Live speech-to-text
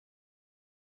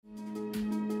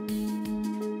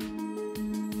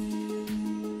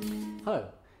Hello,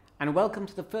 and welcome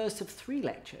to the first of 3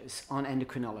 lectures on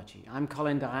endocrinology. I'm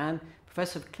Colin Duran,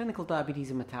 Professor of Clinical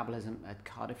Diabetes and Metabolism at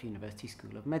Cardiff University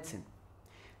School of Medicine.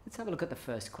 Let's have a look at the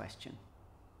first question.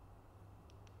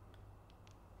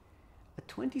 A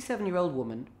 27-year-old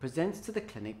woman presents to the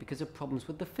clinic because of problems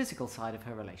with the physical side of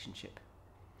her relationship.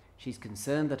 She's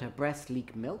concerned that her breasts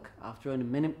leak milk after only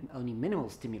minimal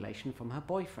stimulation from her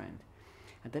boyfriend,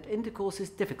 and that intercourse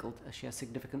is difficult as she has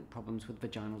significant problems with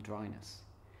vaginal dryness.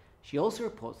 She also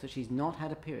reports that she's not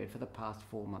had a period for the past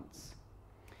 4 months.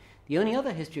 The only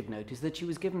other history of note is that she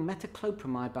was given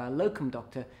metoclopramide by a locum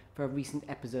doctor for a recent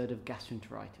episode of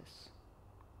gastroenteritis.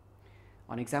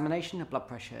 On examination, her blood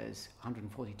pressure is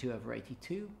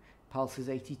 142/82, pulse is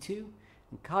 82,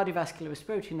 and cardiovascular,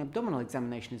 respiratory and abdominal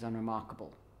examination is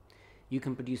unremarkable. You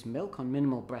can produce milk on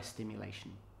minimal breast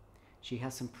stimulation. She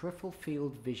has some peripheral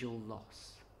field visual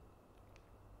loss.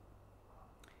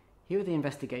 Here are the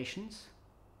investigations.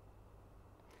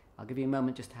 I'll give you a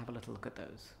moment just to have a little look at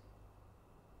those.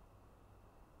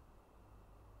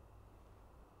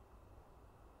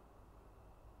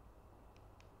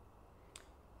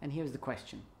 And here's the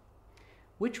question.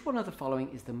 Which one of the following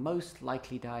is the most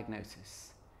likely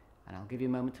diagnosis? And I'll give you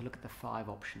a moment to look at the 5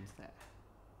 options there.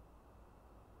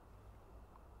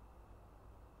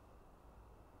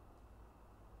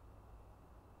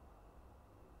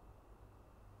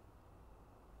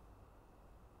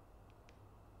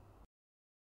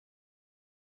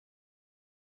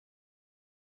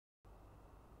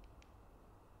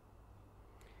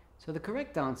 So the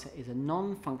correct answer is a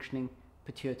non-functioning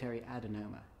pituitary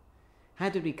adenoma. How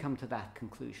did we come to that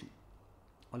conclusion?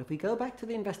 Well, if we go back to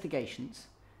the investigations,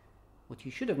 what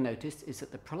you should have noticed is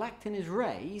that the prolactin is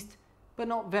raised, but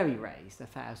not very raised,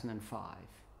 1005.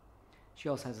 She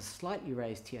also has a slightly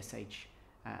raised TSH,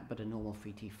 but a normal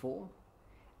free T4.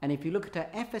 And if you look at her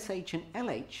FSH and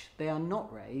LH, they are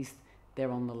not raised,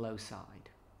 they're on the low side.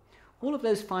 All of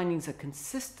those findings are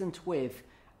consistent with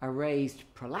a raised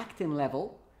prolactin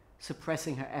level,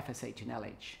 suppressing her FSH and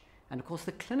LH. And of course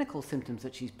the clinical symptoms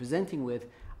that she's presenting with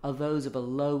are those of a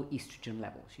low estrogen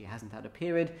level. She hasn't had a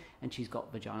period and she's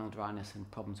got vaginal dryness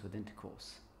and problems with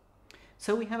intercourse.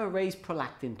 So we have a raised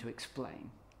prolactin to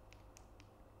explain.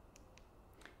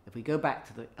 If we go back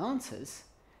to the answers,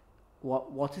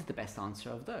 what is the best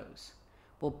answer of those?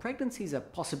 Well, pregnancy is a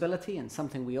possibility and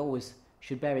something we always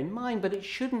should bear in mind, but it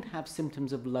shouldn't have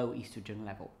symptoms of low estrogen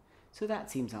level. So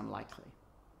that seems unlikely.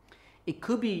 It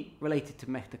could be related to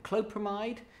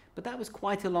metoclopramide, but that was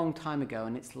quite a long time ago,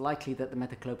 and it's likely that the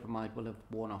metoclopramide will have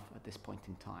worn off at this point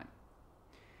in time.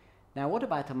 Now, what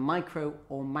about a micro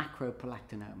or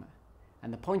macroprolactinoma?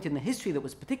 And the point in the history that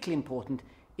was particularly important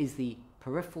is the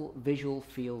peripheral visual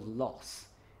field loss.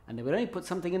 And they would only put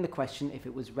something in the question if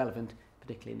it was relevant,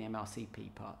 particularly in the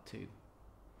MRCP part 2.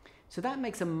 So that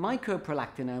makes a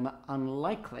microprolactinoma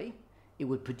unlikely. It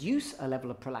would produce a level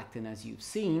of prolactin as you've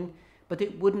seen, but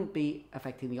it wouldn't be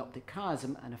affecting the optic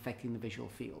chiasm and affecting the visual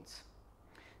fields.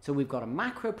 So we've got a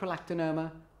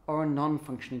macroprolactinoma or a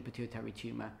non-functioning pituitary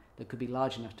tumor that could be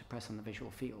large enough to press on the visual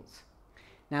fields.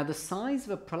 Now, the size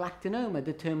of a prolactinoma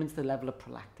determines the level of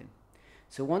prolactin.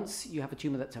 So once you have a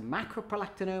tumor that's a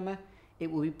macroprolactinoma, it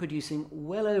will be producing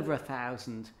well over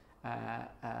 1,000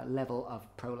 level of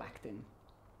prolactin.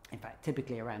 In fact,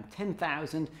 typically around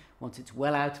 10,000 once it's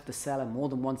well out of the cell and more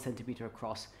than 1 centimeter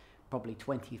across, probably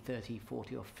 20, 30,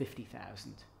 40 or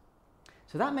 50,000.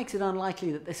 So that makes it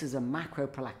unlikely that this is a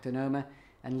macroprolactinoma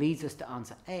and leads us to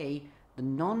answer A, the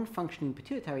non-functioning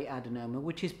pituitary adenoma,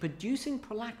 which is producing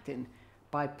prolactin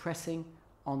by pressing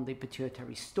on the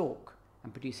pituitary stalk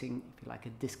and producing, if you like, a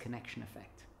disconnection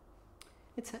effect.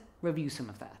 Let's review some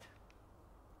of that.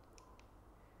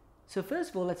 So first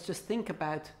of all, let's just think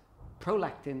about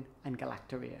prolactin and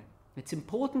galactorrhea. It's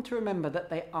important to remember that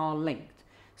they are linked.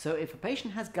 So if a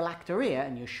patient has galactorrhea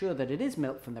and you're sure that it is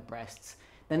milk from the breasts,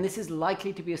 then this is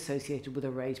likely to be associated with a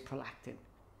raised prolactin.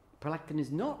 Prolactin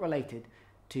is not related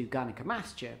to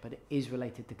gynecomastia, but it is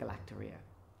related to galactorrhea.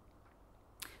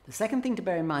 The second thing to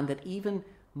bear in mind that even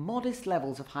modest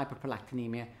levels of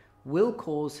hyperprolactinemia will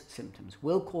cause symptoms,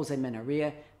 will cause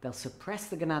amenorrhea. They'll suppress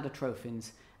the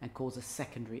gonadotrophins and cause a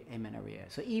secondary amenorrhea.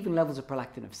 So even levels of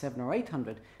prolactin of 700 or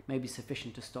 800 may be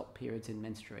sufficient to stop periods in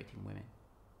menstruating women.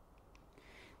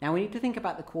 Now we need to think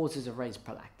about the causes of raised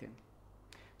prolactin.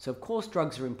 So of course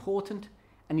drugs are important,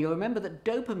 and you'll remember that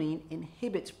dopamine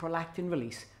inhibits prolactin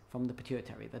release from the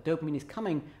pituitary. The dopamine is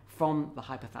coming from the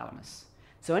hypothalamus.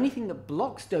 So anything that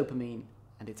blocks dopamine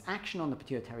and its action on the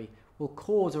pituitary will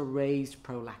cause a raised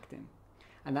prolactin.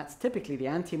 And that's typically the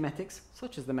antiemetics,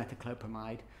 such as the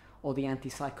metoclopramide, or the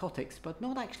antipsychotics, but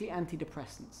not actually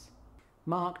antidepressants.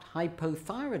 Marked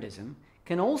hypothyroidism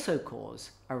can also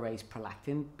cause a raised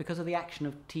prolactin because of the action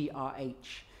of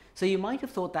TRH. So you might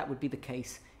have thought that would be the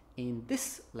case in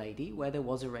this lady where there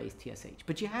was a raised TSH,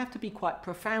 but you have to be quite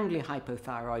profoundly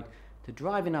hypothyroid to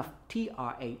drive enough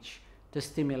TRH to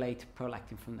stimulate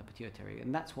prolactin from the pituitary,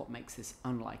 and that's what makes this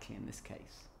unlikely in this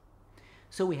case.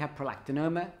 So we have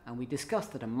prolactinoma, and we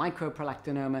discussed that a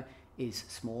microprolactinoma is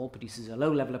small, produces a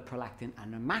low level of prolactin,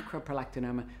 and a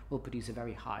macroprolactinoma will produce a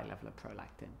very high level of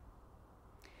prolactin.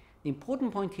 The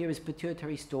important point here is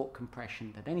pituitary stalk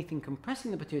compression, that anything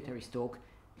compressing the pituitary stalk,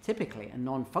 typically a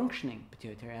non-functioning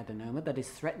pituitary adenoma that is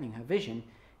threatening her vision,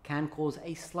 can cause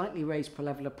a slightly raised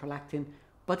level of prolactin,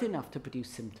 but enough to produce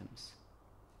symptoms.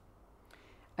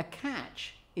 A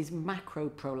catch is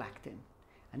macroprolactin,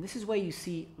 and this is where you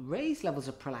see raised levels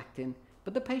of prolactin,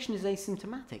 but the patient is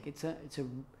asymptomatic. It's a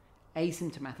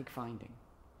asymptomatic finding.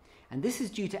 And this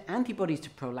is due to antibodies to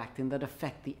prolactin that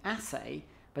affect the assay,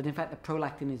 but in fact the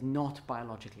prolactin is not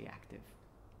biologically active.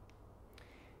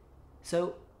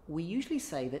 So we usually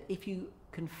say that if you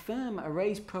confirm a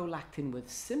raised prolactin with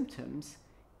symptoms,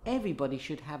 everybody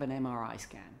should have an MRI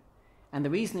scan. And the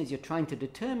reason is you're trying to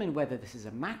determine whether this is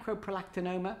a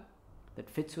macroprolactinoma that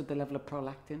fits with the level of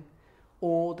prolactin,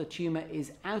 or the tumor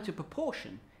is out of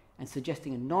proportion and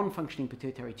suggesting a non-functioning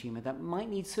pituitary tumor that might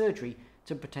need surgery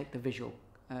to protect the visual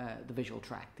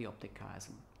tract, the optic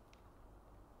chiasm.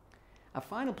 A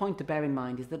final point to bear in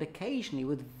mind is that occasionally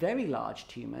with very large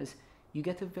tumors, you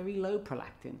get a very low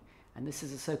prolactin, and this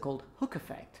is a so-called hook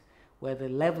effect, where the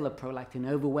level of prolactin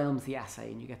overwhelms the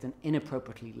assay and you get an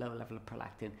inappropriately low level of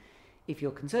prolactin. If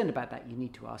you're concerned about that, you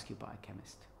need to ask your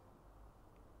biochemist.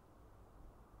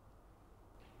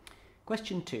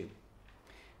 Question 2.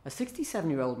 A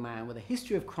 67-year-old man with a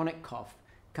history of chronic cough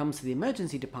comes to the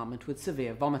emergency department with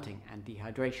severe vomiting and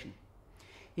dehydration.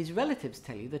 His relatives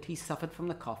tell you that he's suffered from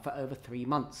the cough for over 3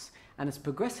 months and has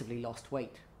progressively lost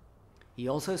weight. He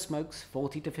also smokes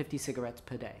 40 to 50 cigarettes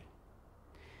per day.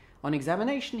 On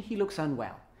examination, he looks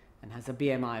unwell and has a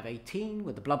BMI of 18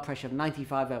 with a blood pressure of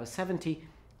 95/70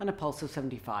 and a pulse of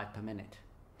 75 per minute.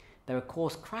 There are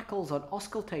coarse crackles on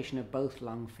auscultation of both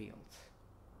lung fields.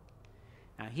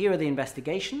 Now here are the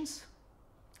investigations.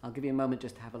 I'll give you a moment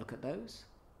just to have a look at those.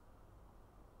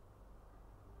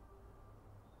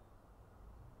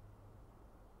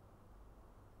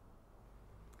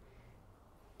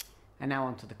 And now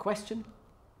on to the question.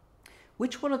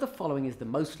 Which one of the following is the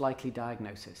most likely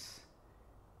diagnosis?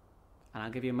 And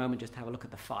I'll give you a moment just to have a look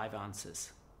at the 5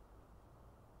 answers.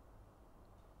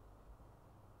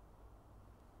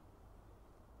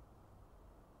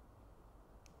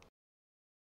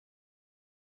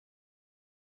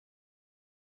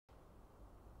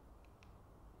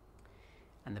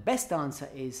 And the best answer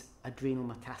is adrenal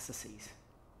metastases.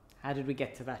 How did we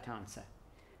get to that answer?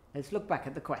 Let's look back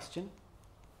at the question.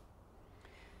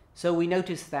 So we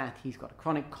notice that he's got a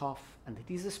chronic cough and that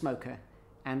he's a smoker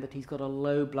and that he's got a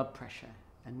low blood pressure.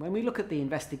 And when we look at the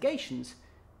investigations,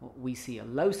 we see a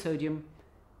low sodium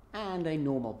and a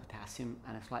normal potassium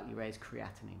and a slightly raised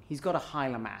creatinine. He's got a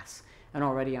higher mass, and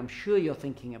already I'm sure you're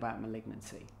thinking about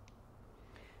malignancy.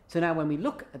 So now when we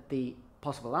look at the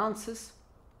possible answers,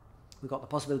 we've got the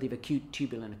possibility of acute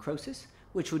tubular necrosis,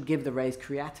 which would give the raised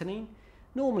creatinine,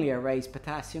 normally a raised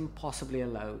potassium, possibly a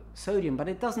low sodium, but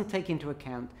it doesn't take into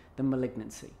account the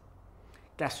malignancy.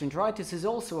 Gastroenteritis is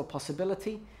also a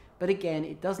possibility, but again,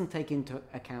 it doesn't take into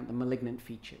account the malignant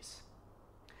features.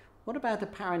 What about the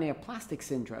paraneoplastic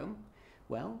syndrome?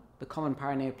 Well, the common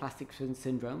paraneoplastic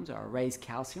syndromes are a raised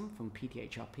calcium from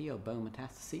PTHRP or bone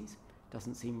metastases.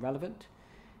 Doesn't seem relevant.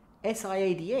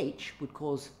 SIADH would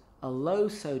cause a low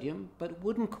sodium, but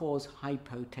wouldn't cause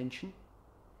hypotension.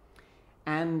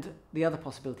 And the other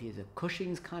possibility is a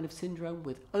Cushing's kind of syndrome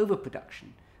with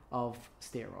overproduction of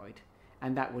steroid,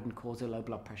 and that wouldn't cause a low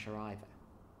blood pressure either.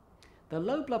 The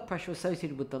low blood pressure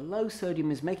associated with the low sodium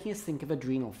is making us think of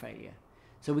adrenal failure.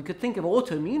 So we could think of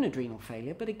autoimmune adrenal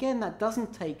failure, but again, that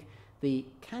doesn't take the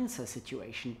cancer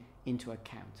situation into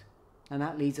account. And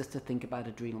that leads us to think about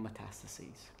adrenal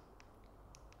metastases.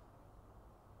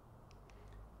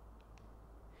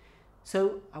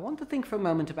 So I want to think for a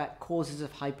moment about causes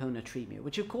of hyponatremia,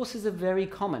 which of course is a very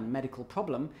common medical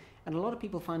problem, and a lot of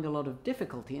people find a lot of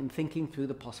difficulty in thinking through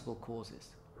the possible causes.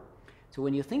 So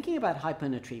when you're thinking about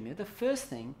hyponatremia, the first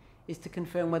thing is to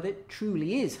confirm whether it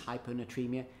truly is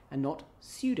hyponatremia and not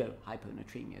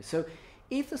pseudo-hyponatremia. So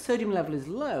if the sodium level is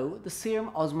low, the serum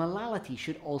osmolality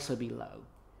should also be low.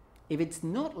 If it's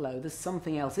not low, there's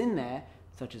something else in there,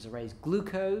 such as a raised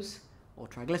glucose or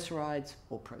triglycerides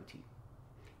or protein.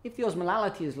 If the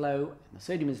osmolality is low and the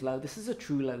sodium is low, this is a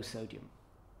true low sodium.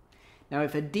 Now,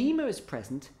 if edema is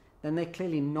present, then they're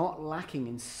clearly not lacking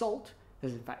in salt,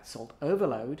 There's in fact salt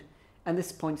overload, and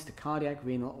this points to cardiac,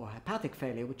 renal, or hepatic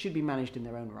failure, which should be managed in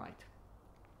their own right.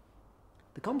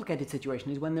 The complicated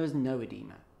situation is when there is no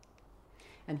edema.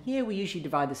 And here we usually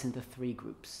divide this into 3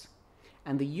 groups.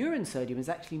 And the urine sodium is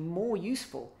actually more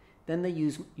useful than the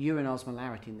urine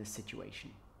osmolarity in this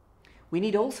situation. We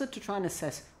need also to try and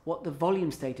assess what the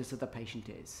volume status of the patient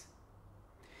is.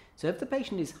 So if the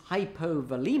patient is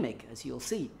hypovolemic, as you'll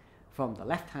see from the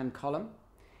left-hand column,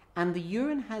 and the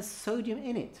urine has sodium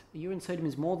in it, the urine sodium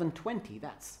is more than 20,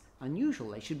 that's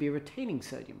unusual, they should be retaining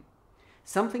sodium.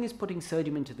 Something is putting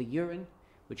sodium into the urine,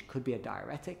 which could be a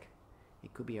diuretic,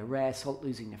 it could be a rare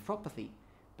salt-losing nephropathy,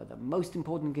 but the most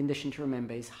important condition to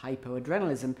remember is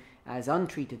hypoadrenalism, as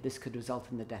untreated this could result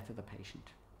in the death of the patient.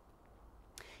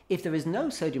 If there is no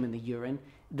sodium in the urine,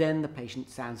 then the patient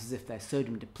sounds as if they're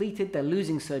sodium depleted, they're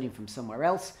losing sodium from somewhere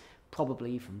else,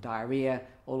 probably from diarrhea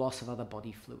or loss of other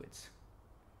body fluids.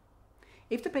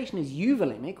 If the patient is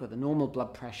euvolemic with a normal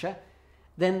blood pressure,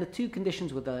 then the 2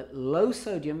 conditions with a low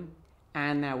sodium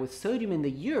and now with sodium in the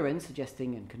urine,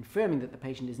 suggesting and confirming that the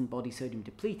patient isn't body sodium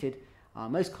depleted, are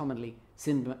most commonly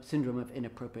syndrome of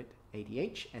inappropriate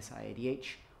ADH,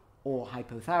 SIADH, or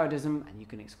hypothyroidism, and you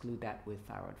can exclude that with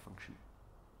thyroid function.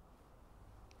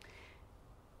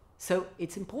 So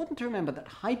it's important to remember that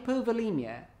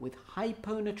hypovolemia with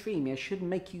hyponatremia should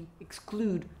make you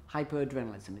exclude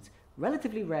hypoadrenalism. It's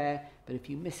relatively rare, but if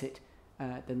you miss it,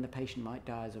 then the patient might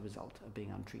die as a result of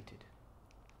being untreated.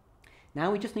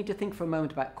 Now we just need to think for a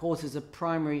moment about causes of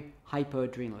primary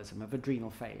hypoadrenalism, of adrenal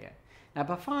failure. Now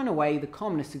by far and away, the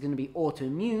commonest is going to be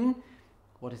autoimmune,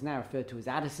 what is now referred to as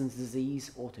Addison's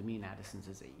disease, autoimmune Addison's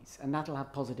disease, and that'll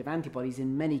have positive antibodies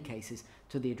in many cases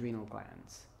to the adrenal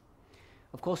glands.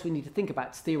 Of course, we need to think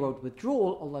about steroid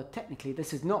withdrawal, although technically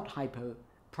this is not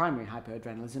primary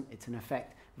hypoadrenalism, it's an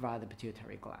effect via the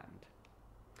pituitary gland.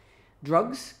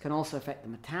 Drugs can also affect the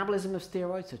metabolism of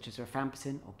steroids, such as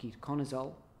rifampicin or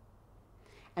ketoconazole.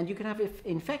 And you can have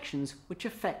infections which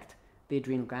affect the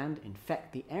adrenal gland,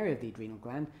 infect the area of the adrenal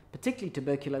gland, particularly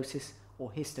tuberculosis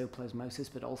or histoplasmosis,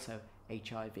 but also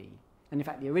HIV. And in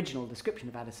fact, the original description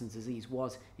of Addison's disease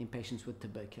was in patients with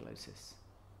tuberculosis.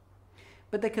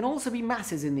 But there can also be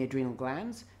masses in the adrenal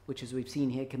glands, which as we've seen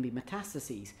here can be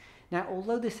metastases. Now,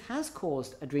 although this has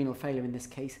caused adrenal failure in this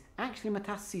case, actually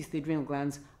metastases to the adrenal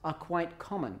glands are quite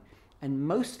common, and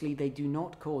mostly they do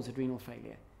not cause adrenal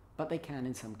failure, but they can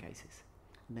in some cases.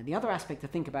 And then the other aspect to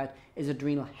think about is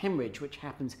adrenal hemorrhage, which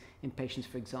happens in patients,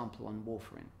 for example, on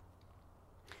warfarin.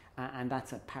 And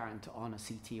that's apparent on a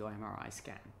CT or MRI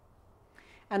scan.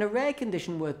 And a rare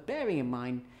condition worth bearing in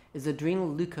mind is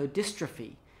adrenal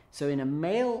leukodystrophy. So in a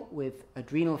male with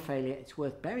adrenal failure, it's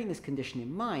worth bearing this condition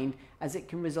in mind, as it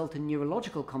can result in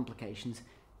neurological complications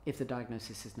if the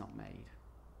diagnosis is not made.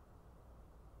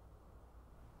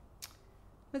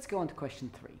 Let's go on to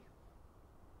question 3.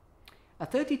 A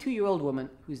 32-year-old woman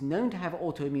who's known to have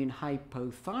autoimmune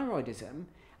hypothyroidism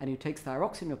and who takes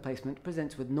thyroxine replacement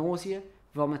presents with nausea,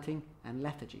 vomiting, and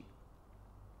lethargy.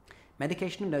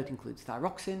 Medication of note includes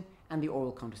thyroxine and the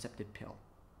oral contraceptive pill.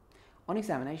 On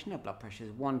examination, her blood pressure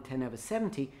is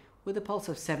 110/70 with a pulse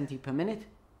of 70 per minute,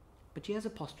 but she has a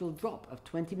postural drop of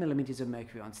 20 millimeters of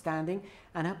mercury on standing,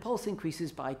 and her pulse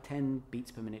increases by 10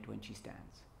 beats per minute when she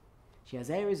stands. She has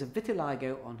areas of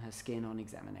vitiligo on her skin on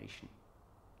examination.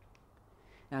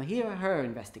 Now here are her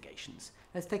investigations.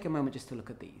 Let's take a moment just to look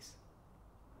at these.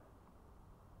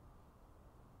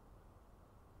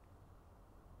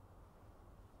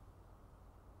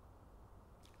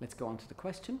 Let's go on to the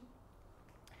question.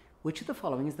 Which of the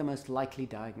following is the most likely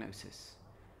diagnosis?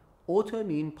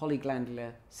 Autoimmune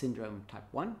polyglandular syndrome type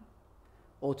 1,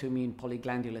 autoimmune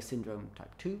polyglandular syndrome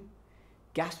type 2,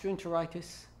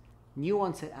 gastroenteritis, new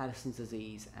onset Addison's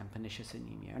disease, and pernicious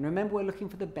anemia. And remember, we're looking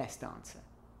for the best answer.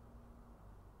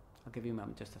 I'll give you a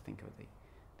moment just to think of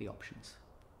the options.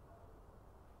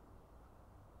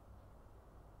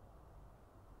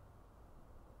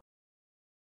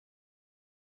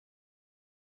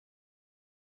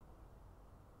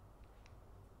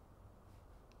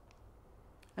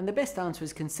 And the best answer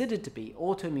is considered to be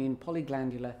autoimmune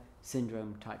polyglandular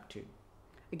syndrome type 2.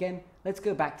 Again, let's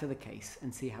go back to the case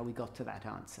and see how we got to that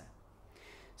answer.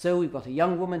 So we've got a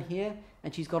young woman here,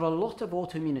 and she's got a lot of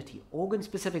autoimmunity,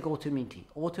 organ-specific autoimmunity,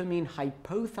 autoimmune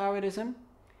hypothyroidism,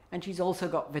 and she's also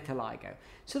got vitiligo.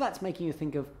 So that's making you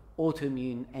think of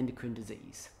autoimmune endocrine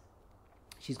disease.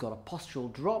 She's got a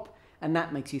postural drop, and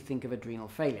that makes you think of adrenal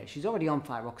failure. She's already on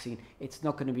thyroxine. It's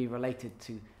not going to be related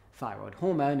to thyroid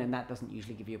hormone, and that doesn't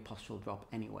usually give you a postural drop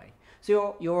anyway.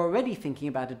 So you're already thinking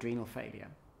about adrenal failure.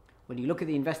 When you look at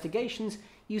the investigations,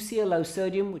 you see a low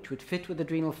sodium, which would fit with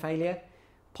adrenal failure,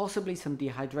 possibly some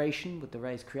dehydration with the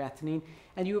raised creatinine,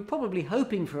 and you were probably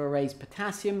hoping for a raised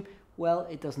potassium. Well,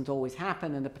 it doesn't always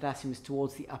happen, and the potassium is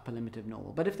towards the upper limit of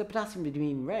normal. But if the potassium had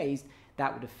been raised,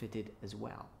 that would have fitted as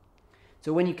well.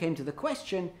 So when you came to the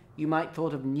question, you might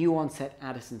thought of new onset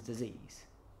Addison's disease.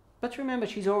 But remember,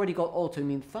 she's already got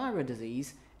autoimmune thyroid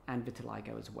disease and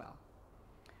vitiligo as well.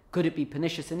 Could it be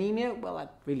pernicious anemia? Well,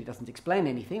 that really doesn't explain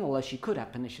anything, although she could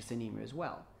have pernicious anemia as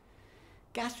well.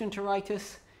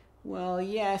 Gastroenteritis? Well,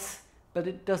 yes, but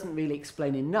it doesn't really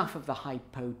explain enough of the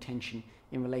hypotension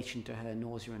in relation to her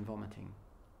nausea and vomiting.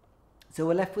 So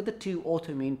we're left with the two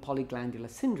autoimmune polyglandular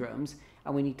syndromes,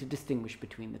 and we need to distinguish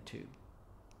between the two.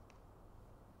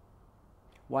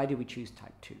 Why do we choose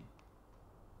type 2?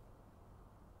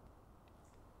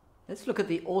 Let's look at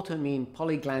the autoimmune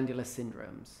polyglandular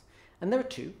syndromes. And there are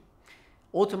two.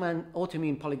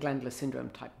 Autoimmune polyglandular syndrome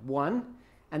type 1,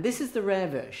 and this is the rare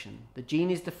version. The gene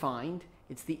is defined.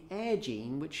 It's the AIR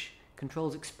gene which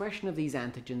controls expression of these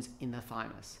antigens in the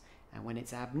thymus. And when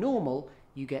it's abnormal,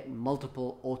 you get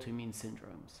multiple autoimmune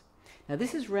syndromes. Now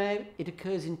this is rare. It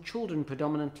occurs in children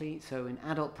predominantly, so in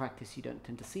adult practice you don't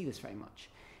tend to see this very much.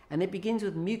 And it begins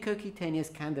with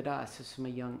mucocutaneous candidiasis from a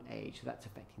young age. So that's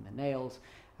affecting the nails,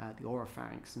 the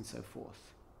oropharynx, and so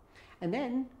forth. And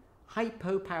then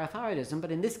hypoparathyroidism,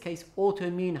 but in this case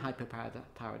autoimmune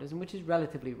hypoparathyroidism, which is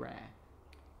relatively rare.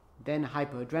 Then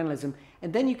hypoadrenalism,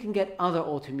 and then you can get other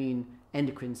autoimmune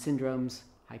endocrine syndromes,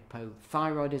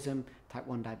 hypothyroidism, type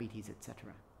 1 diabetes,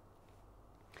 etc.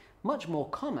 Much more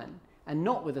common, and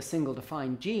not with a single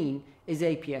defined gene, is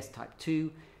APS type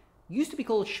 2. Used to be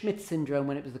called Schmidt syndrome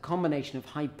when it was the combination of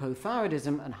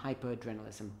hypothyroidism and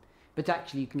hypoadrenalism. But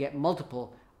actually you can get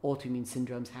multiple autoimmune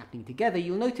syndromes happening together.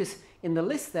 You'll notice in the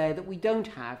list there that we don't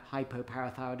have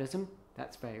hypoparathyroidism.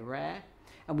 That's very rare.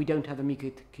 And we don't have the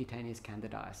mucocutaneous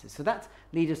candidiasis. So that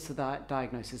leads us to the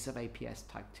diagnosis of APS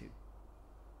type 2.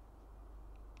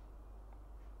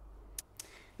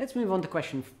 Let's move on to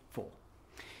question 4.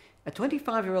 A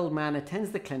 25-year-old man attends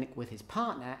the clinic with his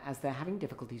partner as they're having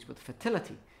difficulties with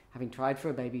fertility, having tried for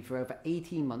a baby for over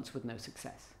 18 months with no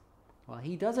success. Well,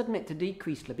 he does admit to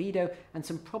decreased libido and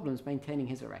some problems maintaining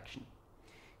his erection.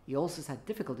 He also has had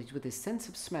difficulties with his sense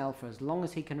of smell for as long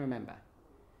as he can remember.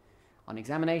 On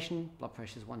examination, blood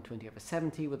pressure is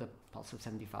 120/70 with a pulse of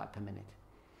 75 per minute.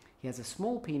 He has a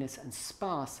small penis and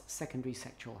sparse secondary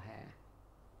sexual hair.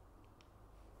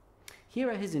 Here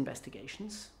are his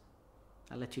investigations.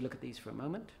 I'll let you look at these for a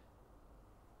moment.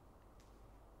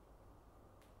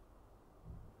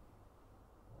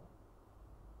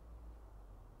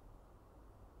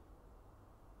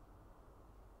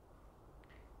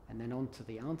 And then on to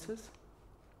the answers.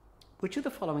 Which of the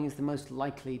following is the most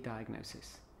likely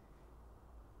diagnosis?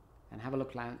 And have a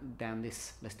look down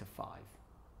this list of 5.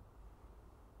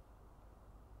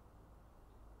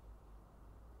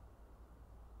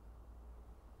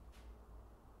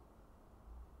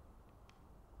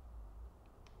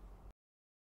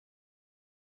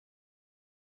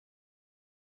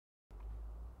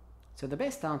 So the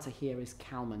best answer here is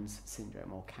Kalman's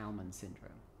syndrome or Kalman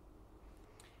syndrome.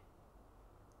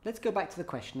 Let's go back to the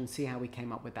question and see how we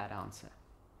came up with that answer.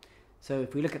 So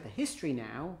if we look at the history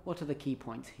now, what are the key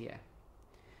points here?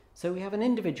 So we have an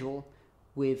individual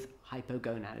with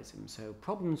hypogonadism, so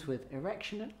problems with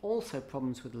erection and also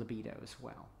problems with libido as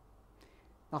well.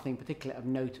 Nothing particular of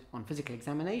note on physical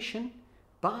examination,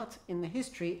 but in the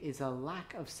history is a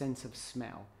lack of sense of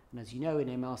smell. And as you know, in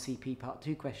MRCP Part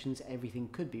 2 questions, everything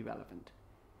could be relevant.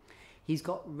 He's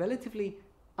got relatively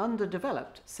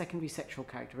underdeveloped secondary sexual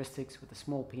characteristics with a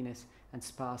small penis and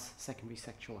sparse secondary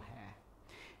sexual hair.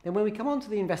 Then when we come on to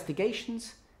the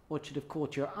investigations, what should have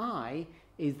caught your eye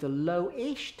is the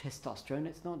low-ish testosterone.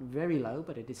 It's not very low,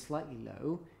 but it is slightly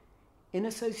low, in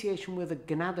association with the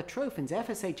gonadotrophins,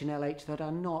 FSH and LH, that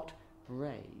are not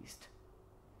raised.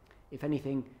 If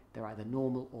anything, they're either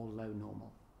normal or low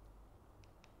normal.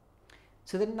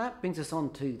 So then that brings us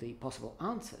on to the possible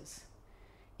answers.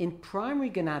 In primary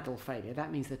gonadal failure,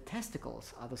 that means the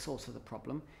testicles are the source of the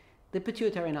problem, the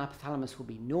pituitary and hypothalamus will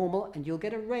be normal and you'll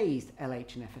get a raised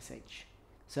LH and FSH.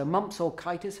 So mumps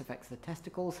orchitis affects the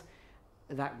testicles.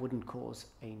 That wouldn't cause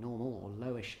a normal or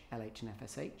lowish LH and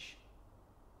FSH.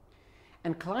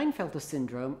 And Klinefelter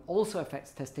syndrome also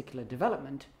affects testicular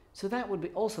development, so that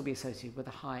would also be associated with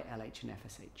a high LH and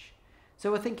FSH.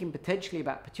 So we're thinking potentially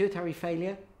about pituitary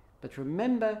failure, but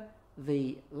remember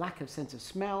the lack of sense of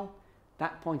smell.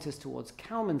 That points us towards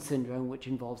Kalman syndrome, which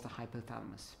involves the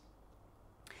hypothalamus.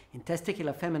 In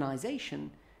testicular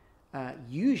feminization,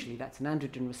 usually that's an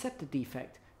androgen receptor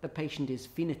defect. The patient is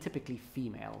phenotypically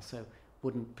female, so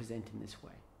wouldn't present in this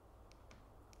way.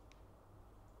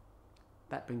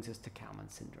 that brings us to Kalman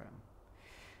syndrome.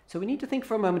 So we need to think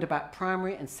for a moment about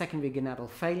primary and secondary gonadal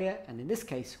failure, and in this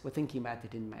case, we're thinking about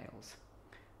it in males.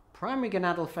 Primary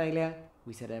gonadal failure,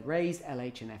 we said a raised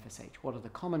LH and FSH. What are the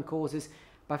common causes?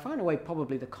 By far and away,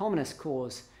 probably the commonest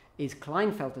cause is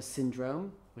Klinefelter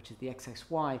syndrome, which is the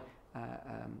XXY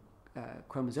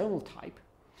chromosomal type.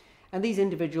 And these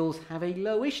individuals have a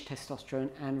lowish testosterone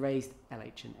and raised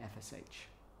LH and FSH.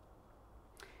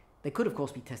 There could, of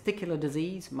course, be testicular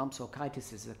disease. Mumps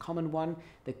orchitis is a common one.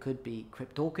 There could be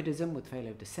cryptorchidism with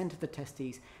failure of descent of the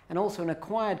testes. And also an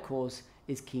acquired cause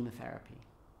is chemotherapy.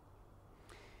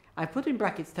 I put in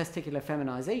brackets testicular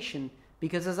feminization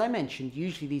because, as I mentioned,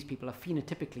 usually these people are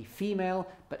phenotypically female,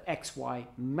 but XY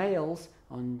males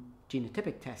on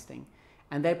genotypic testing.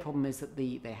 And their problem is that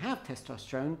they have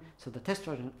testosterone, so the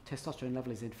testosterone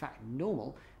level is in fact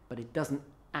normal, but it doesn't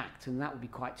act, and that would be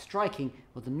quite striking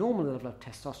with the normal level of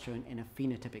testosterone in a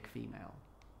phenotypic female.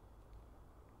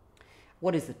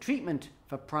 What is the treatment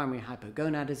for primary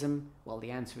hypogonadism? Well,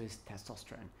 the answer is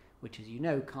testosterone, which, as you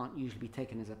know, can't usually be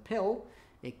taken as a pill.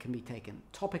 It can be taken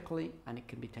topically, and it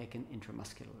can be taken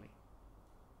intramuscularly.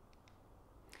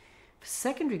 For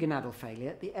secondary gonadal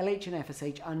failure, the LH and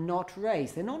FSH are not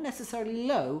raised. They're not necessarily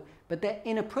low, but they're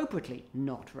inappropriately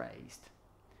not raised.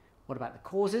 What about the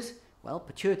causes? Well,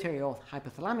 pituitary or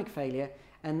hypothalamic failure,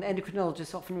 and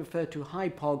endocrinologists often refer to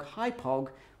HYPOG,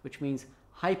 which means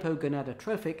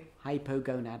hypogonadotrophic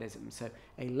hypogonadism, so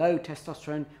a low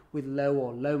testosterone with low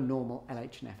or low normal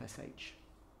LH and FSH.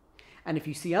 And if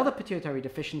you see other pituitary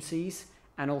deficiencies,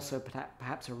 and also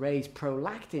perhaps a raised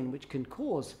prolactin, which can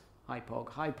cause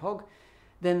HYPOG,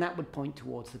 then that would point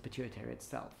towards the pituitary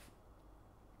itself.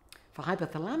 For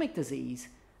hypothalamic disease,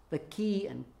 the key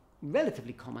and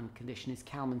relatively common condition is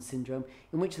Kalman syndrome,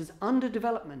 in which there's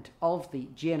underdevelopment of the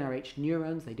GnRH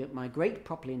neurons. They don't migrate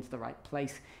properly into the right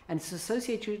place, and it's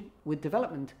associated with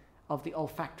development of the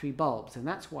olfactory bulbs, and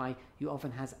that's why you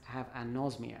often have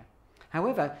anosmia.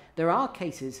 However, there are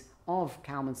cases of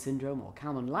Kalman syndrome or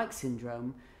Kalman-like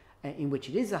syndrome in which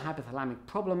it is a hypothalamic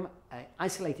problem,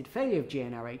 isolated failure of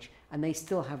GnRH, and they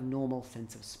still have normal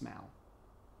sense of smell.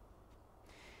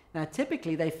 Now,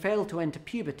 typically they fail to enter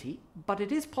puberty, but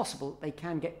it is possible they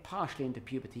can get partially into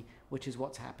puberty, which is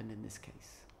what's happened in this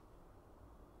case.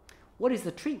 What is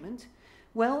the treatment?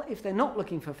 Well, if they're not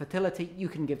looking for fertility, you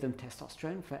can give them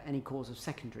testosterone for any cause of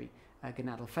secondary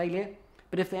gonadal failure.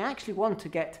 But if they actually want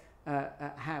to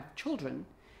have children,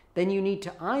 then you need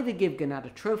to either give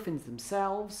gonadotrophins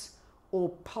themselves or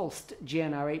pulsed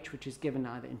GnRH, which is given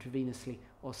either intravenously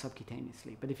or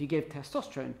subcutaneously. But if you give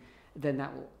testosterone, then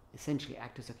that will essentially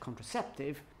act as a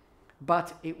contraceptive,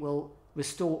 but it will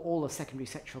restore all the secondary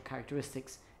sexual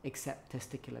characteristics except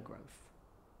testicular growth.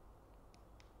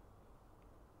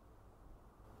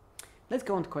 Let's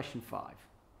go on to question 5.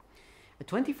 A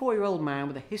 24-year-old man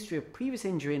with a history of previous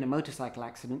injury in a motorcycle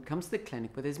accident comes to the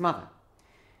clinic with his mother.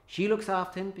 She looks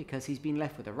after him because he's been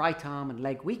left with a right arm and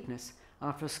leg weakness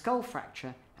after a skull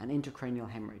fracture and intracranial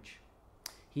hemorrhage.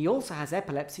 He also has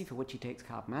epilepsy, for which he takes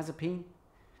carbamazepine,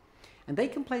 and they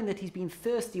complain that he's been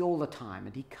thirsty all the time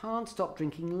and he can't stop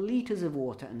drinking litres of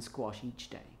water and squash each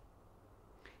day.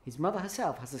 His mother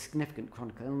herself has a significant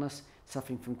chronic illness,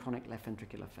 suffering from chronic left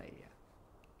ventricular failure.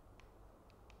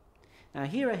 Now,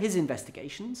 here are his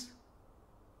investigations.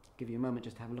 I'll give you a moment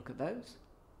just to have a look at those.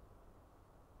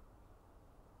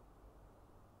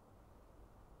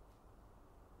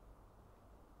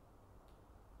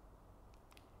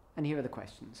 And here are the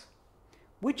questions.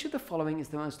 Which of the following is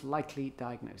the most likely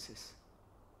diagnosis?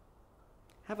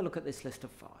 Have a look at this list of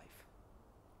 5.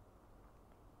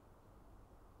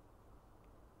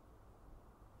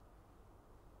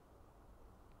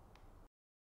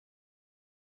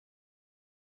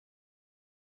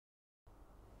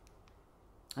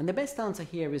 And the best answer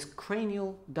here is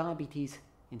cranial diabetes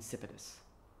insipidus.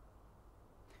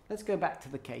 Let's go back to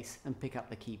the case and pick up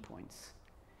the key points.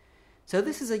 So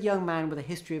this is a young man with a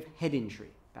history of head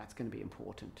injury. That's going to be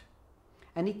important.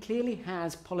 And he clearly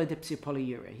has polydipsia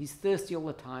polyuria. He's thirsty all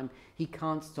the time. He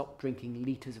can't stop drinking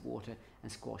litres of water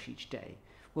and squash each day.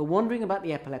 We're wondering about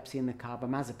the epilepsy and the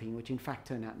carbamazepine, which in fact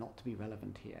turn out not to be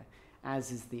relevant here,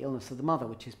 as is the illness of the mother,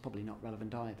 which is probably not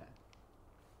relevant either.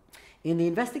 In the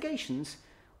investigations,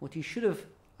 what you should have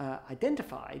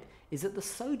identified is that the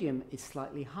sodium is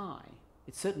slightly high.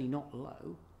 It's certainly not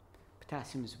low.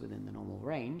 Potassium is within the normal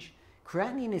range.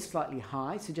 Creatinine is slightly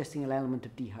high, suggesting an element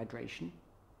of dehydration.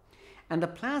 And the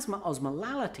plasma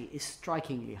osmolality is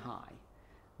strikingly high.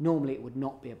 Normally it would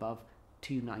not be above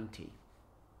 290.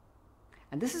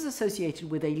 And this is associated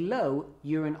with a low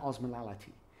urine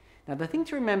osmolality. Now the thing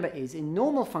to remember is, in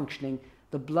normal functioning,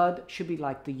 the blood should be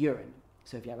like the urine.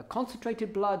 So if you have a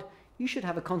concentrated blood, you should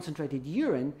have a concentrated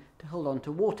urine to hold on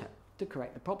to water to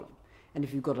correct the problem. And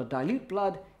if you've got a dilute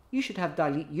blood, you should have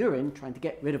dilute urine trying to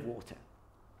get rid of water.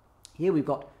 Here we've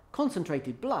got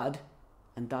concentrated blood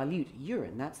and dilute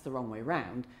urine. That's the wrong way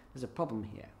round. There's a problem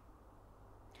here.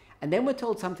 And then we're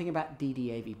told something about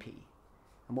DDAVP.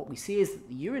 And what we see is that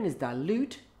the urine is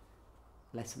dilute,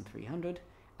 less than 300,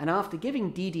 and after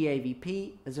giving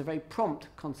DDAVP, there's a very prompt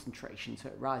concentration, so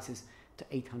it rises to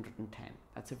 810.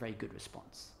 That's a very good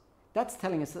response. That's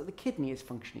telling us that the kidney is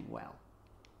functioning well.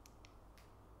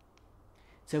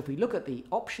 So if we look at the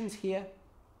options here,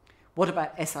 what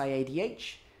about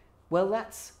SiADH? Well,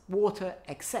 that's water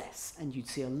excess, and you'd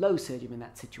see a low sodium in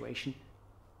that situation.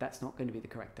 That's not going to be the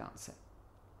correct answer.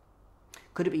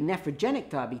 Could it be nephrogenic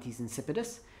diabetes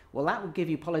insipidus? Well, that would give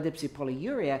you polydipsia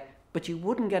polyuria, but you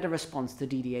wouldn't get a response to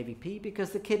DDAVP because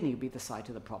the kidney would be the site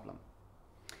of the problem.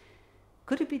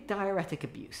 Could it be diuretic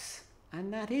abuse?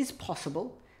 And that is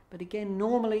possible, but again,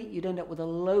 normally you'd end up with a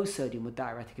low sodium with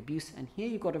diuretic abuse, and here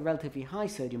you've got a relatively high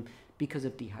sodium because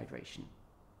of dehydration.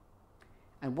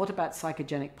 And what about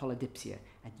psychogenic polydipsia?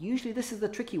 And usually this is the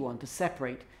tricky one to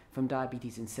separate from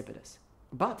diabetes insipidus.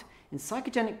 But in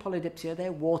psychogenic polydipsia,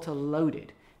 they're water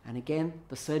loaded, and again,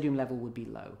 the sodium level would be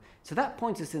low. So that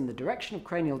points us in the direction of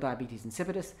cranial diabetes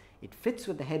insipidus. It fits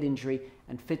with the head injury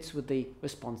and fits with the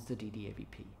response to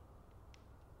DDAVP.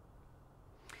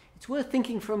 It's worth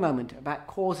thinking for a moment about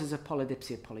causes of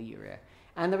polydipsia polyuria,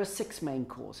 and there are 6 main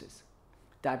causes.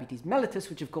 Diabetes mellitus,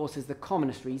 which of course is the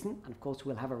commonest reason, and of course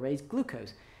will have a raised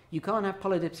glucose. You can't have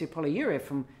polydipsia polyuria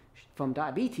from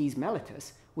diabetes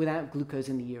mellitus without glucose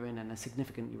in the urine and a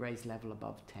significantly raised level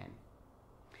above 10.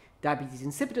 Diabetes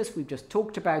insipidus, we've just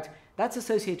talked about, that's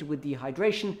associated with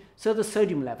dehydration, so the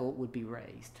sodium level would be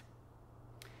raised.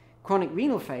 Chronic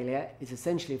renal failure is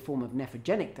essentially a form of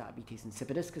nephrogenic diabetes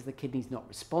insipidus because the kidney's not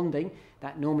responding.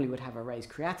 That normally would have a raised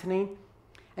creatinine.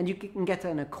 And you can get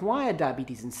an acquired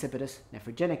diabetes insipidus,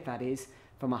 nephrogenic that is,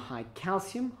 from a high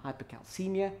calcium,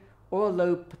 hypercalcemia, or a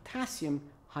low potassium,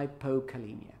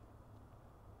 hypokalemia.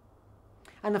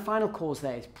 And the final cause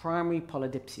there is primary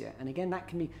polydipsia. And again, that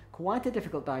can be quite a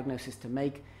difficult diagnosis to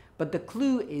make, but the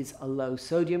clue is a low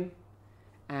sodium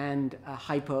and a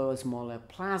hypoosmolar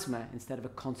plasma instead of a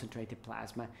concentrated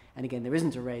plasma. And again, there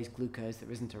isn't a raised glucose,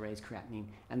 there isn't a raised creatinine,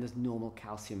 and there's normal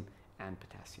calcium and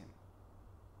potassium.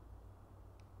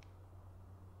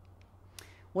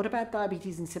 What about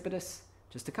diabetes insipidus?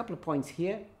 Just a couple of points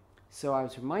here. So I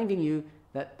was reminding you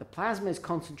that the plasma is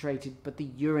concentrated, but the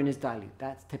urine is dilute.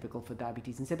 That's typical for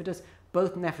diabetes insipidus,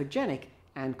 both nephrogenic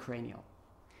and cranial.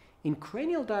 In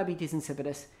cranial diabetes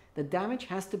insipidus, the damage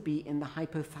has to be in the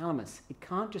hypothalamus. It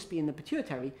can't just be in the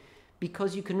pituitary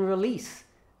because you can release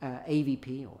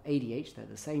AVP or ADH, they're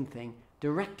the same thing,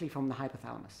 directly from the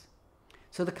hypothalamus.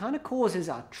 So the kind of causes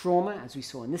are trauma, as we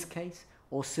saw in this case,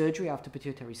 or surgery after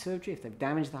pituitary surgery if they've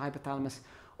damaged the hypothalamus,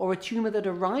 or a tumor that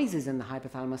arises in the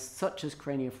hypothalamus, such as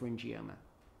craniopharyngioma.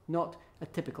 Not a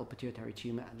typical pituitary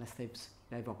tumor unless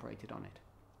they've operated on it.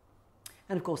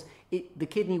 And of course, the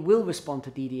kidney will respond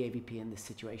to DDAVP in this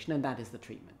situation, and that is the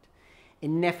treatment.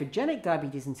 In nephrogenic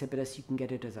diabetes insipidus, you can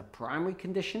get it as a primary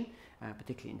condition,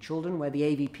 particularly in children, where the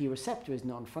AVP receptor is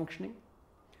non-functioning,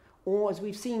 or as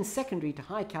we've seen, secondary to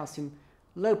high calcium,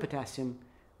 low potassium,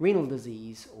 renal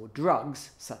disease, or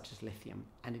drugs such as lithium,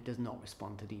 and it does not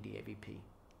respond to DDAVP.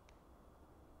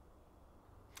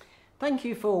 Thank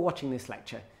you for watching this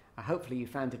lecture. Hopefully you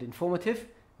found it informative,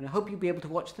 and I hope you'll be able to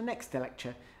watch the next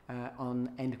lecture on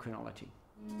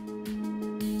endocrinology.